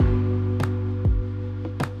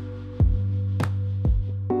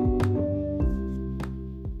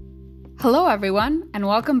Hello everyone, and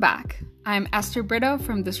welcome back. I'm Esther Brito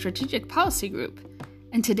from the Strategic Policy Group,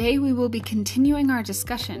 and today we will be continuing our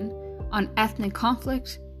discussion on ethnic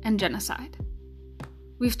conflict and genocide.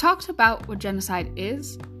 We've talked about what genocide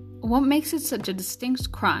is, and what makes it such a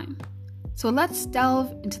distinct crime. So let's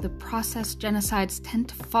delve into the process genocides tend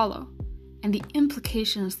to follow, and the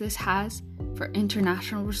implications this has for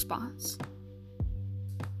international response.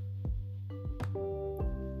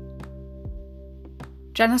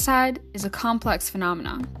 Genocide is a complex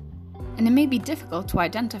phenomenon, and it may be difficult to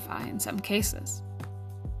identify in some cases.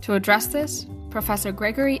 To address this, Professor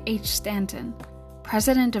Gregory H. Stanton,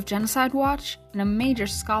 president of Genocide Watch and a major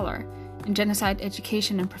scholar in genocide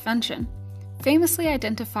education and prevention, famously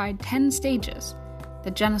identified 10 stages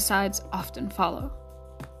that genocides often follow.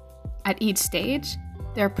 At each stage,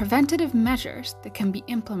 there are preventative measures that can be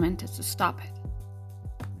implemented to stop it.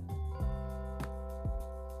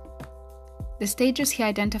 The stages he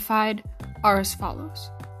identified are as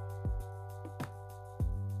follows.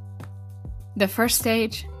 The first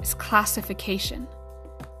stage is classification,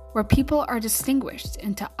 where people are distinguished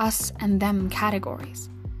into us and them categories,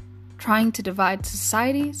 trying to divide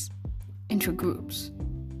societies into groups.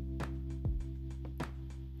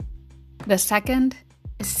 The second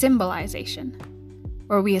is symbolization,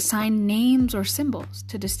 where we assign names or symbols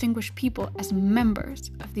to distinguish people as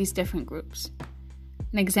members of these different groups.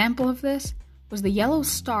 An example of this was the yellow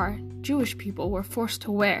star Jewish people were forced to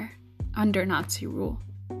wear under Nazi rule.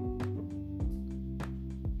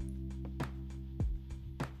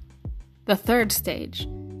 The third stage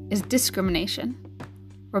is discrimination,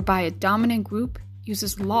 whereby a dominant group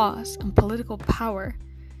uses laws and political power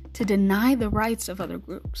to deny the rights of other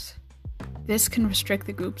groups. This can restrict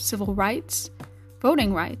the group's civil rights,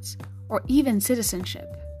 voting rights, or even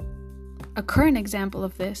citizenship. A current example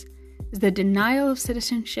of this is the denial of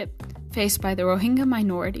citizenship faced by the Rohingya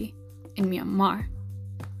minority in Myanmar.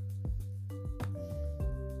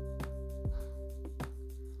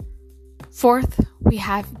 Fourth, we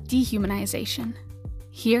have dehumanization.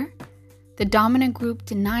 Here, the dominant group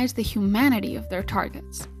denies the humanity of their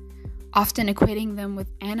targets, often equating them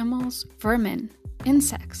with animals, vermin,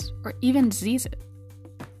 insects, or even diseases.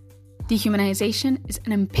 Dehumanization is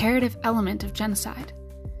an imperative element of genocide,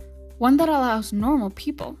 one that allows normal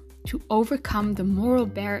people to overcome the moral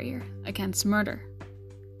barrier against murder.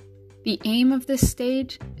 The aim of this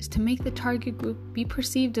stage is to make the target group be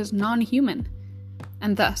perceived as non-human,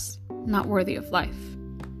 and thus not worthy of life.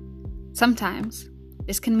 Sometimes,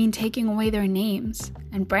 this can mean taking away their names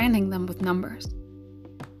and branding them with numbers.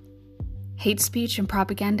 Hate speech and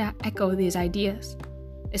propaganda echo these ideas,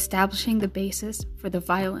 establishing the basis for the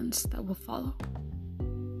violence that will follow.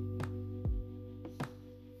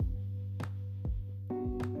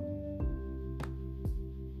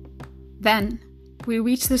 Then, we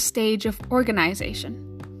reach the stage of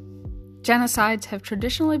organization. Genocides have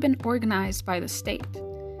traditionally been organized by the state,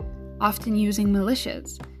 often using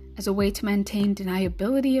militias as a way to maintain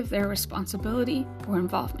deniability of their responsibility or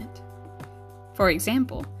involvement. For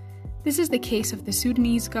example, this is the case of the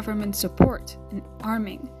Sudanese government's support and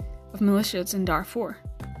arming of militias in Darfur.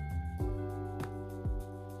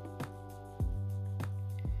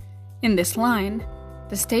 In this line,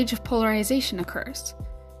 the stage of polarization occurs,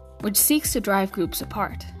 which seeks to drive groups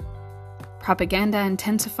apart. Propaganda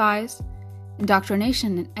intensifies,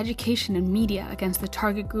 indoctrination in education and media against the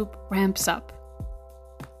target group ramps up.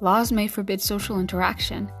 Laws may forbid social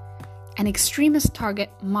interaction, and extremists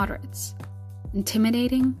target moderates,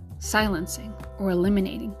 intimidating, silencing, or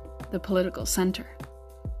eliminating the political center.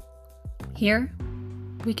 Here,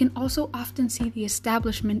 we can also often see the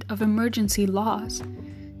establishment of emergency laws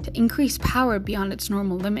to increase power beyond its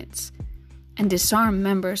normal limits and disarm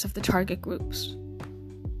members of the target groups.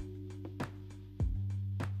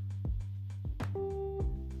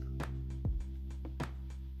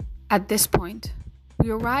 At this point,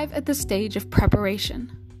 we arrive at the stage of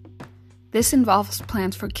preparation. This involves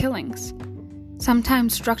plans for killings,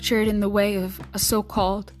 sometimes structured in the way of a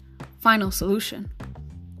so-called final solution.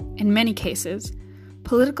 In many cases,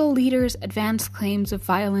 political leaders advance claims of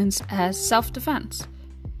violence as self-defense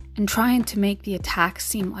and trying to make the attack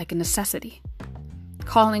seem like a necessity,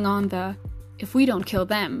 calling on the "if we don't kill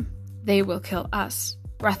them, they will kill us"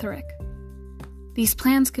 rhetoric. These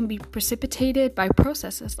plans can be precipitated by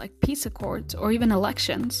processes like peace accords or even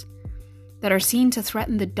elections that are seen to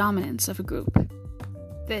threaten the dominance of a group.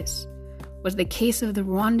 This was the case of the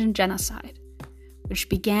Rwandan genocide, which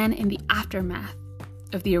began in the aftermath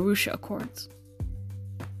of the Arusha Accords.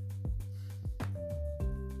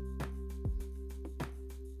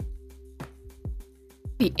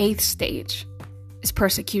 The eighth stage is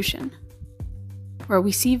persecution, where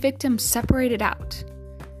we see victims separated out,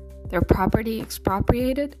 their property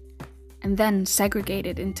expropriated, and then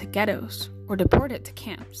segregated into ghettos or deported to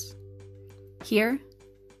camps. Here,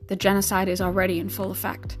 the genocide is already in full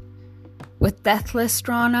effect, with death lists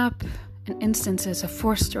drawn up and instances of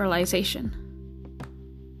forced sterilization.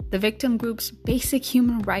 The victim group's basic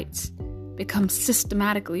human rights become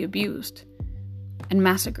systematically abused, and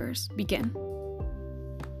massacres begin.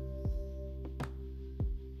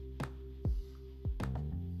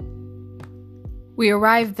 We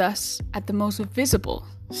arrive thus at the most visible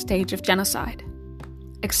stage of genocide: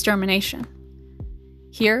 extermination.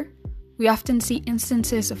 Here, we often see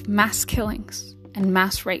instances of mass killings and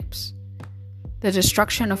mass rapes, the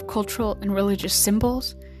destruction of cultural and religious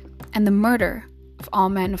symbols, and the murder of all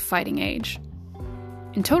men of fighting age.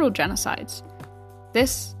 In total genocides,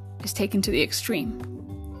 this is taken to the extreme,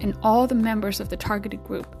 and all the members of the targeted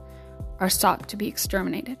group are sought to be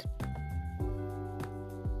exterminated.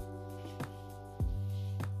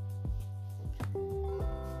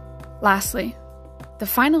 Lastly, the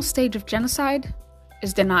final stage of genocide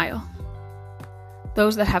is denial.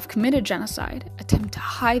 Those that have committed genocide attempt to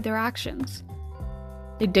hide their actions.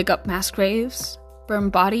 They dig up mass graves, burn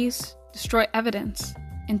bodies, destroy evidence,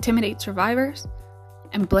 intimidate survivors,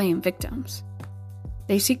 and blame victims.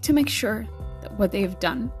 They seek to make sure that what they have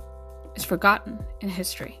done is forgotten in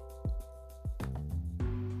history.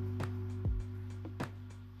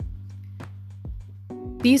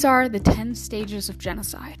 These are the 10 stages of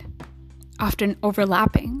genocide, often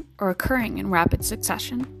overlapping or occurring in rapid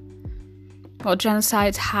succession. While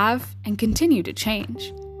genocides have and continue to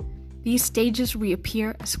change, these stages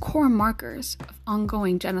reappear as core markers of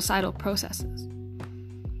ongoing genocidal processes.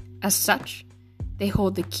 As such, they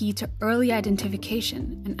hold the key to early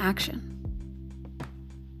identification and action.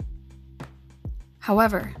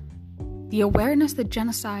 However, the awareness that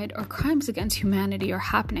genocide or crimes against humanity are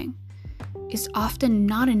happening is often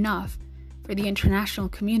not enough for the international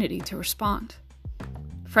community to respond.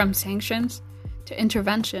 From sanctions to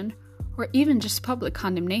intervention or even just public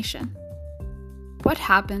condemnation. What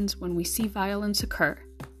happens when we see violence occur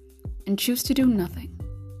and choose to do nothing?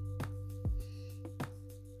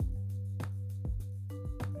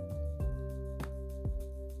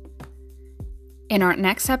 In our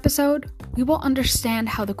next episode, we will understand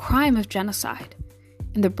how the crime of genocide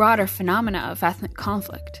and the broader phenomena of ethnic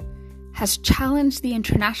conflict has challenged the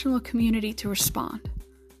international community to respond.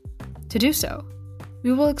 To do so,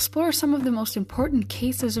 we will explore some of the most important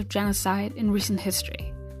cases of genocide in recent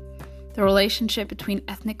history. The relationship between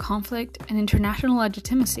ethnic conflict and international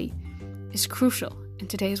legitimacy is crucial in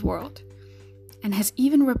today's world, and has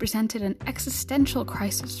even represented an existential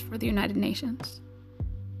crisis for the United Nations.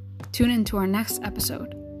 Tune into our next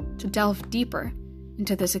episode to delve deeper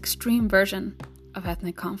into this extreme version of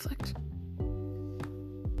ethnic conflict.